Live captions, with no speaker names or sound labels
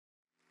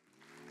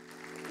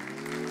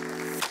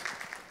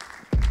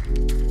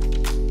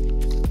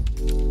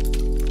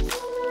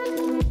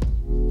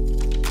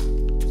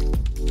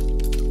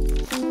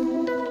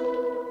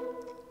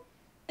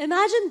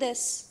Imagine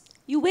this.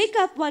 You wake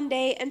up one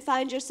day and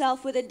find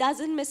yourself with a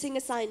dozen missing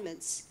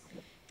assignments.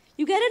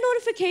 You get a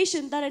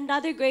notification that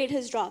another grade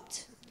has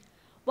dropped.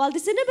 While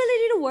this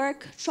inability to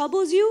work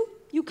troubles you,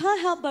 you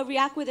can't help but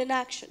react with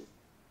inaction.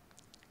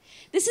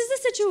 This is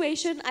the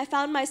situation I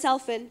found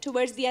myself in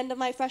towards the end of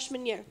my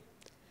freshman year.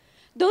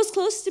 Those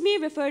close to me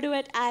refer to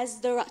it as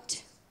the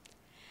rut.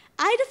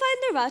 I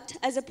define the rut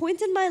as a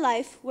point in my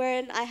life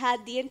wherein I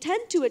had the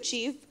intent to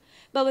achieve,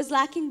 but was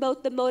lacking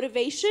both the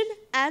motivation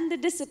and the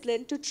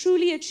discipline to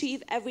truly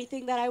achieve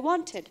everything that I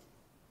wanted.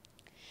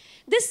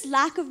 This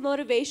lack of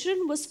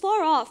motivation was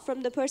far off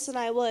from the person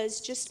I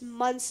was just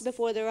months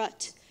before the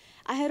rut.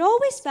 I had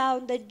always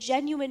found the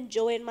genuine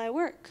joy in my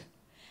work.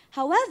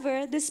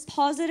 However, this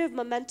positive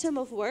momentum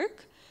of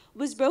work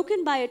was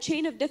broken by a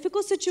chain of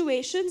difficult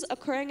situations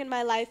occurring in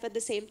my life at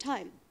the same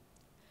time.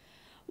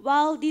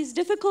 While these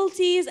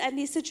difficulties and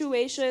these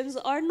situations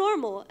are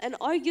normal and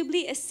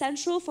arguably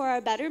essential for our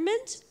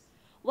betterment,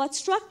 what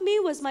struck me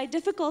was my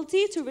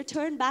difficulty to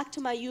return back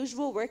to my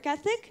usual work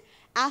ethic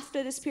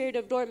after this period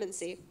of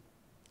dormancy.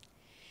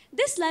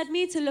 This led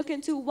me to look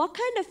into what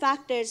kind of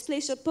factors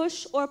place a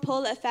push or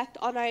pull effect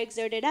on our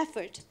exerted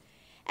effort.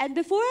 And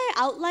before I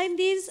outline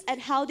these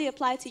and how they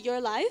apply to your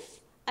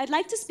life, I'd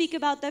like to speak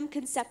about them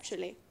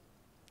conceptually.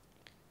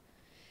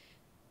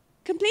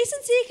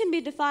 Complacency can be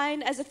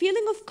defined as a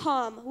feeling of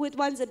calm with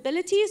one's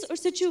abilities or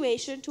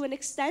situation to an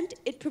extent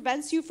it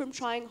prevents you from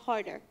trying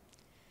harder.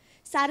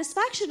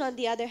 Satisfaction, on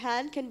the other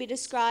hand, can be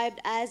described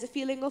as a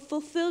feeling of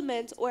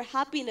fulfillment or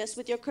happiness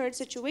with your current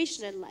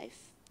situation in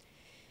life.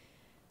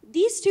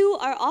 These two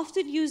are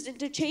often used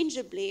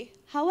interchangeably.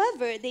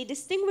 However, they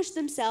distinguish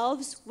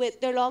themselves with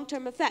their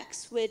long-term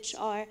effects, which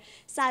are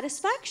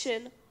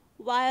satisfaction,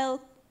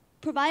 while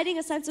providing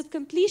a sense of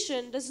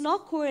completion, does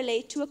not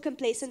correlate to a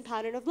complacent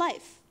pattern of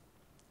life.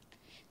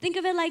 Think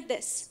of it like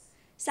this.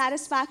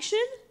 Satisfaction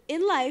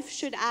in life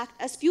should act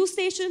as fuel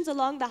stations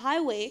along the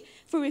highway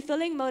for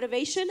refilling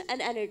motivation and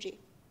energy.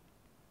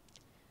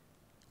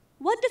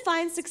 What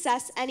defines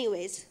success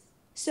anyways?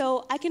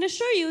 So I can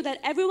assure you that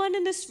everyone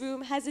in this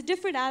room has a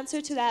different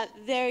answer to that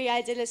very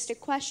idealistic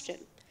question.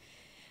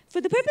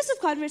 For the purpose of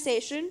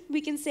conversation,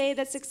 we can say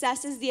that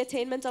success is the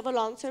attainment of a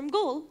long-term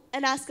goal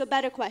and ask a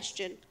better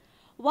question.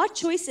 What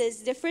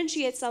choices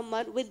differentiate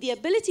someone with the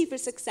ability for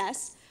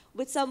success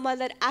with someone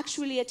that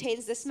actually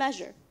attains this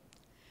measure?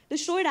 The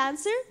short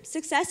answer,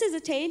 success is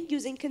attained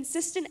using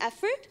consistent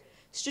effort,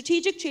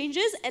 strategic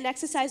changes, and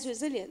exercise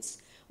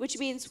resilience, which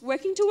means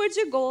working towards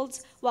your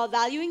goals while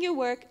valuing your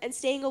work and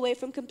staying away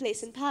from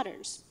complacent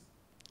patterns.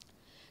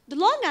 The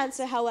long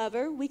answer,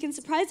 however, we can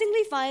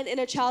surprisingly find in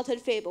a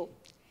childhood fable,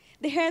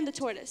 The Hare and the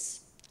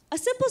Tortoise. A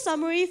simple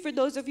summary for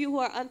those of you who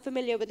are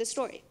unfamiliar with the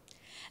story.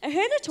 A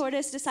hare and a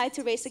tortoise decide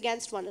to race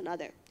against one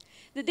another.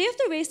 The day of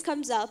the race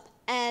comes up,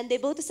 and they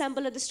both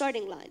assemble at the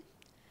starting line.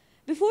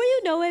 Before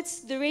you know it,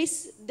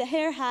 the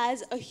hare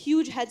has a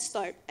huge head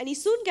start, and he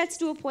soon gets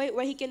to a point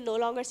where he can no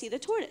longer see the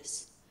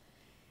tortoise.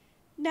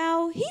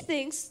 Now, he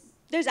thinks,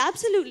 there's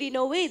absolutely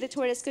no way the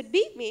tortoise could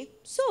beat me,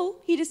 so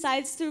he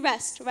decides to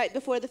rest right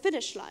before the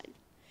finish line.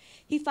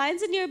 He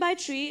finds a nearby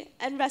tree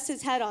and rests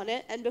his head on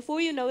it, and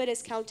before you know it,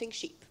 is counting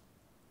sheep.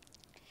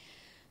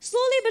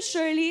 Slowly but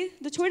surely,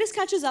 the tortoise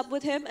catches up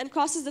with him and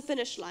crosses the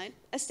finish line,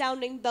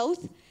 astounding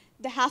both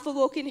the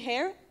half-awoken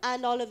hare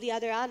and all of the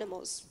other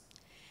animals.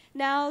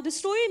 Now, the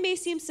story may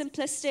seem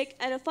simplistic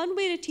and a fun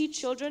way to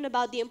teach children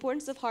about the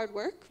importance of hard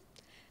work,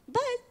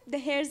 but the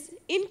hare's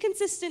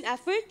inconsistent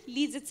effort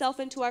leads itself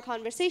into our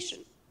conversation.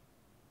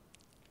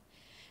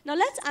 Now,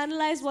 let's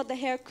analyze what the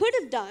hare could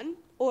have done,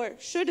 or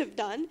should have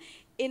done,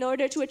 in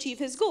order to achieve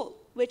his goal,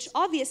 which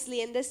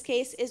obviously in this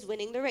case is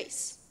winning the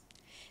race.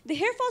 The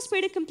hare falls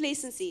prey to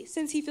complacency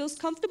since he feels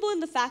comfortable in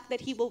the fact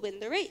that he will win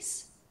the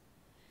race.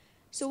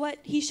 So what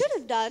he should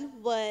have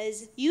done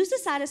was use the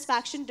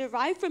satisfaction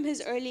derived from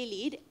his early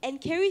lead and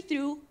carry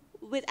through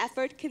with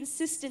effort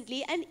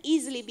consistently and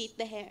easily beat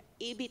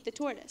the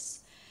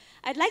tortoise.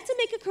 I'd like to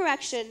make a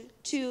correction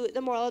to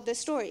the moral of this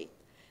story.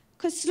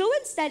 Because slow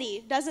and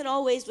steady doesn't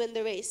always win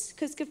the race,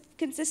 because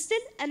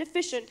consistent and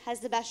efficient has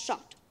the best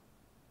shot.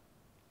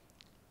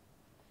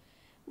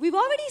 We've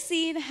already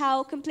seen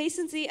how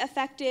complacency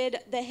affected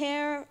the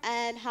hare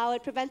and how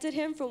it prevented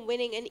him from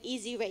winning an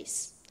easy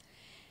race.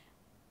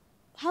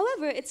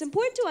 However, it's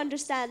important to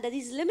understand that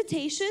these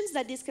limitations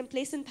that these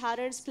complacent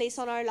patterns place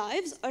on our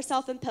lives are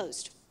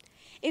self-imposed.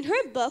 In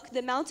her book,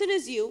 The Mountain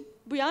Is You,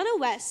 Brianna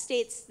West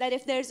states that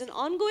if there's an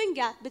ongoing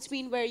gap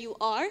between where you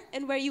are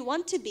and where you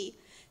want to be,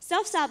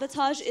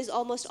 self-sabotage is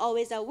almost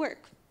always at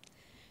work.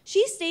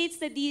 She states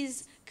that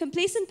these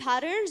complacent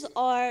patterns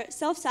are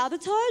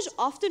self-sabotage,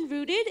 often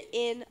rooted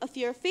in a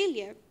fear of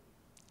failure.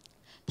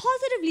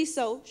 Positively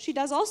so, she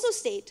does also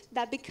state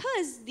that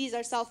because these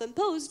are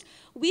self-imposed,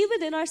 we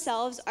within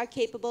ourselves are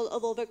capable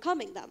of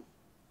overcoming them.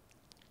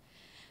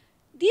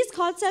 These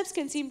concepts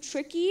can seem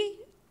tricky,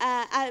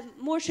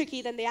 more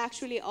tricky than they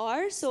actually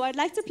are, so I'd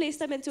like to place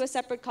them into a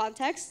separate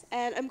context,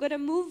 and I'm going to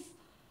move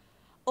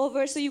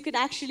over so you can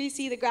actually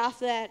see the graph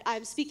that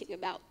I'm speaking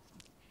about.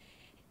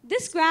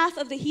 This graph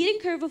of the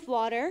heating curve of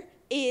water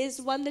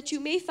is one that you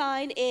may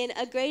find in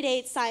a grade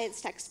 8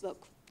 science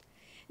textbook.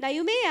 Now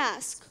you may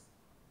ask,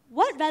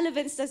 what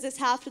relevance does this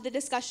have to the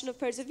discussion of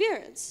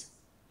perseverance?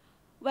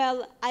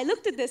 Well, I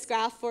looked at this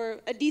graph for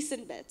a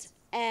decent bit,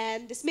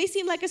 and this may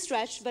seem like a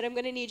stretch, but I'm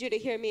going to need you to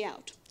hear me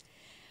out.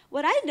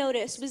 What I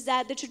noticed was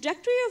that the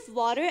trajectory of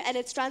water and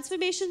its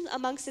transformation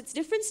amongst its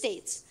different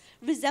states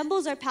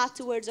resembles our path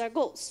towards our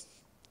goals.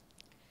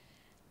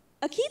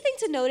 A key thing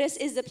to notice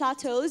is the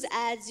plateaus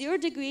at 0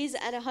 degrees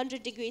and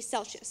 100 degrees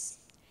Celsius.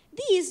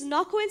 These,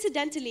 not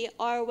coincidentally,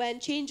 are when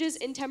changes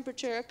in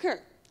temperature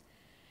occur.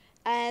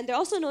 And they're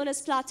also known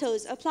as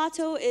plateaus. A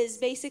plateau is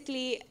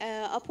basically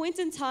a point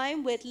in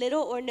time with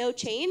little or no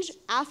change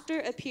after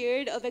a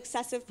period of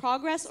excessive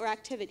progress or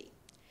activity.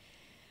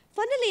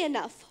 Funnily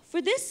enough,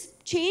 for this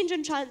change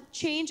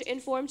in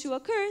form to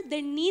occur,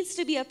 there needs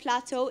to be a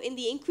plateau in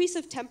the increase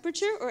of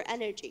temperature or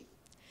energy.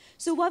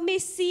 So what may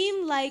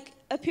seem like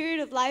a period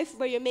of life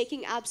where you're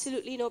making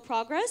absolutely no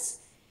progress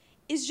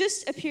is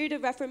just a period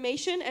of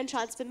reformation and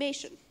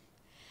transformation.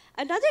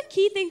 Another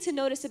key thing to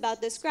notice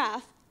about this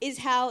graph is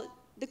how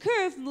the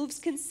curve moves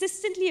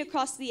consistently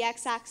across the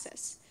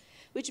x-axis,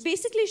 which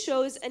basically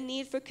shows a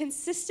need for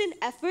consistent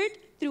effort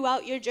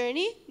throughout your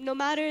journey, no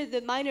matter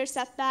the minor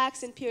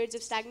setbacks and periods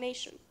of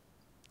stagnation.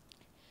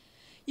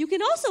 You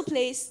can also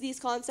place these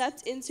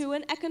concepts into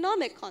an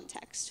economic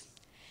context.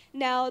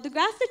 Now, the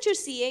graph that you're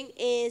seeing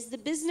is the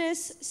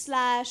business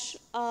slash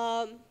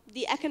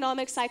the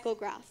economic cycle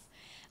graph.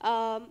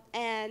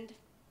 And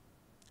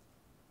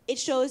it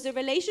shows the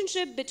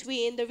relationship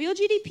between the real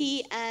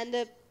GDP and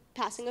the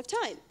passing of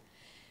time.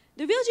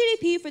 The real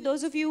GDP, for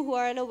those of you who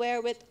are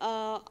unaware with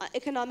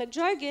economic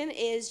jargon,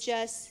 is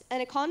just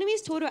an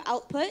economy's total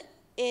output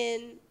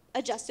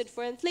adjusted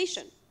for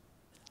inflation.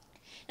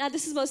 Now,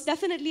 this is most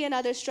definitely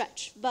another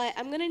stretch, but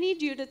I'm going to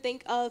need you to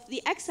think of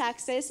the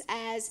x-axis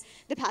as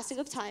the passing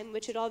of time,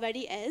 which it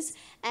already is,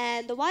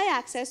 and the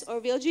y-axis, or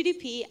real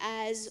GDP,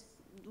 as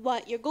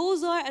what your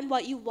goals are and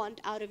what you want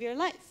out of your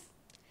life.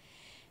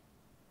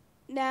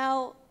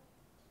 Now,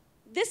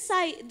 this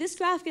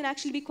graph can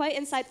actually be quite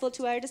insightful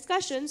to our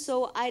discussion,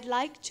 so I'd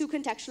like to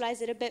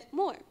contextualize it a bit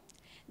more.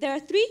 There are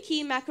 3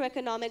 key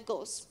macroeconomic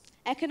goals: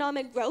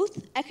 economic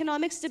growth,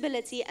 economic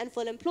stability, and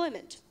full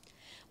employment.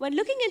 When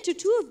looking into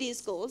 2 of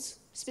these goals,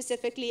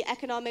 specifically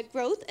economic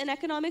growth and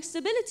economic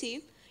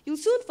stability, you'll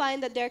soon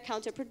find that they're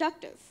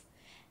counterproductive.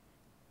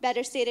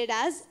 Better stated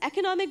as,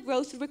 economic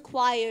growth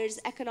requires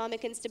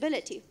economic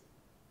instability.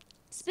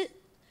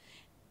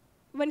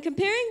 When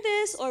comparing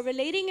this or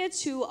relating it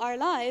to our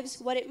lives,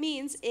 what it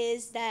means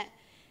is that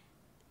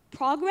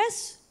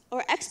progress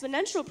or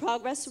exponential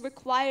progress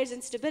requires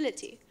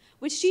instability,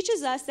 which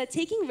teaches us that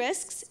taking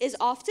risks is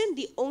often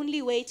the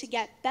only way to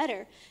get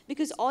better,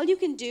 because all you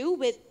can do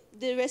with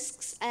the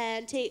risks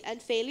and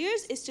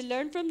failures is to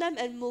learn from them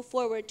and move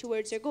forward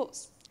towards your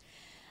goals.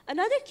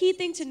 Another key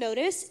thing to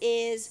notice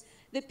is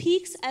the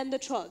peaks and the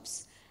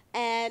troughs,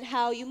 and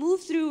how you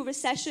move through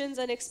recessions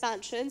and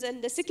expansions,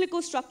 and the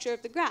cyclical structure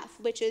of the graph,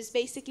 which is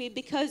basically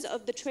because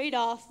of the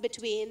trade-off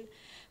between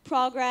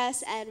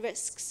progress and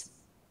risks.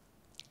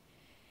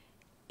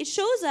 It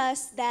shows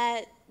us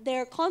that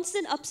there are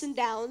constant ups and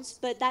downs,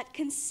 but that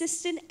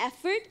consistent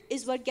effort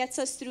is what gets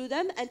us through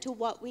them and to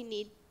what we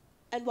need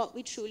and what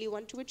we truly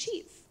want to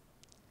achieve.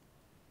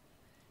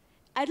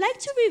 I'd like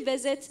to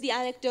revisit the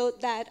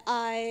anecdote that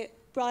I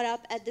brought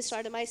up at the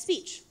start of my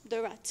speech,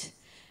 the rut.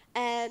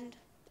 And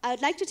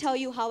I'd like to tell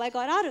you how I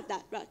got out of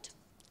that rut.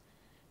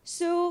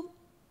 So,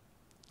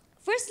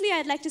 firstly,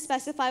 I'd like to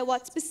specify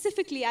what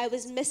specifically I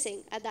was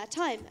missing at that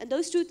time, and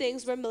those 2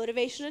 things were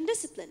motivation and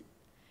discipline.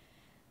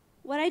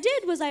 What I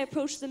did was I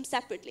approached them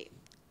separately.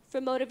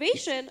 For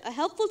motivation, a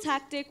helpful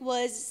tactic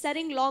was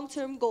setting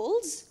long-term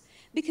goals,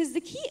 because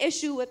the key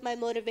issue with my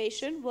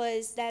motivation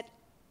was that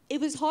it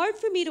was hard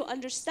for me to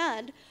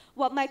understand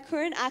what my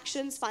current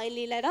actions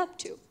finally led up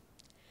to.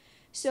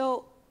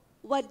 So,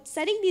 what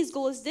setting these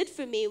goals did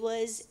for me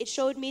was it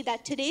showed me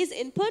that today's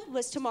input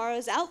was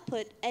tomorrow's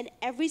output, and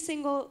every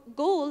single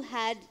goal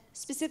had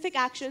specific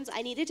actions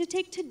I needed to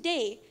take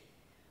today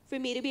for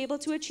me to be able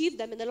to achieve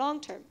them in the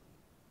long term.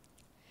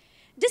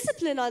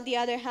 Discipline, on the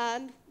other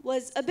hand,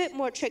 was a bit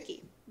more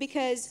tricky,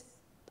 because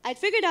I'd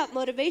figured out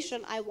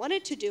motivation. I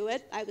wanted to do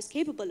it. I was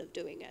capable of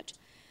doing it.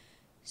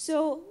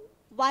 So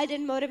why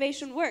didn't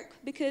motivation work?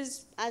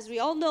 Because, as we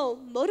all know,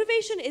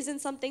 motivation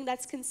isn't something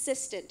that's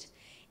consistent.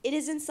 It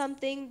isn't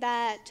something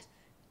that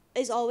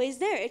is always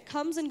there. It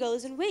comes and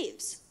goes in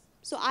waves.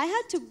 So I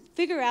had to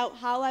figure out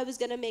how I was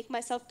going to make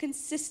myself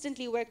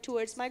consistently work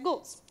towards my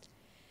goals.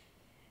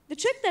 The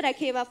trick that I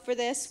came up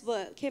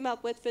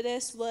with for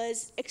this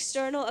was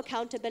external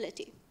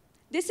accountability.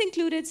 This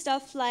included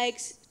stuff like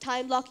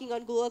time blocking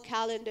on Google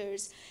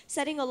Calendars,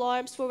 setting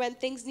alarms for when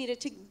things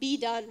needed to be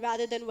done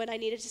rather than when I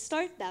needed to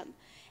start them.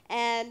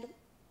 And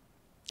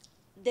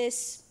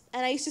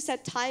I used to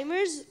set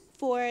timers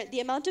for the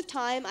amount of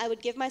time I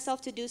would give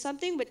myself to do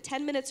something with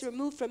 10 minutes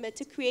removed from it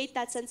to create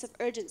that sense of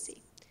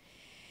urgency.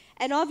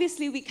 And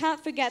obviously, we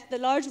can't forget the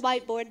large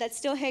whiteboard that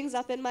still hangs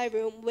up in my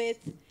room with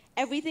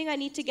everything I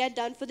need to get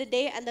done for the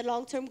day and the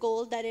long-term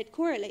goal that it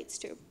correlates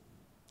to.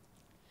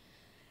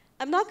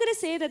 I'm not going to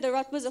say that the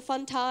rut was a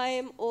fun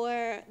time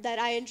or that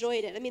I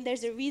enjoyed it. I mean,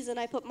 there's a reason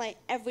I put my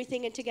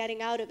everything into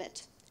getting out of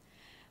it.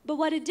 But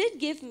what it did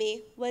give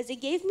me was it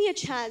gave me a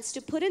chance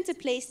to put into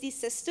place these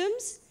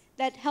systems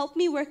that help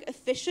me work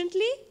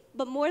efficiently,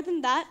 but more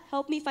than that,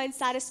 help me find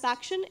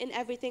satisfaction in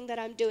everything that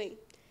I'm doing.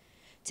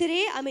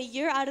 Today, I'm a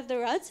year out of the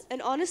rut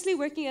and honestly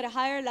working at a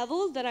higher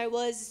level than I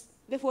was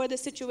before the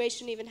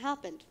situation even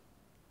happened.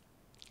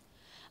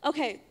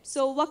 Okay,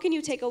 so what can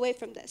you take away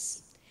from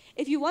this?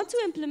 If you want to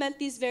implement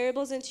these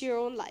variables into your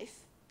own life,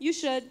 you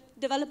should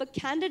develop a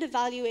candid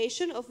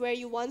evaluation of where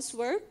you once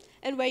were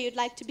and where you'd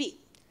like to be.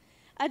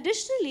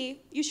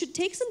 Additionally, you should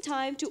take some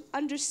time to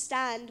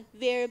understand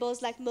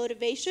variables like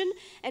motivation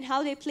and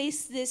how they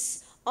place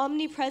this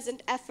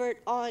omnipresent effort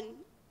on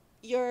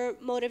your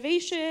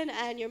motivation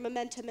and your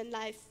momentum in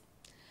life.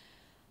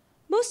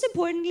 Most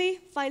importantly,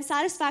 find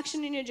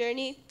satisfaction in your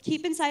journey,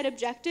 keep inside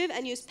objective,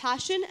 and use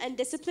passion and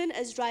discipline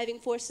as driving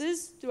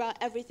forces throughout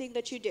everything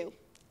that you do.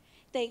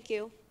 Thank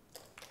you.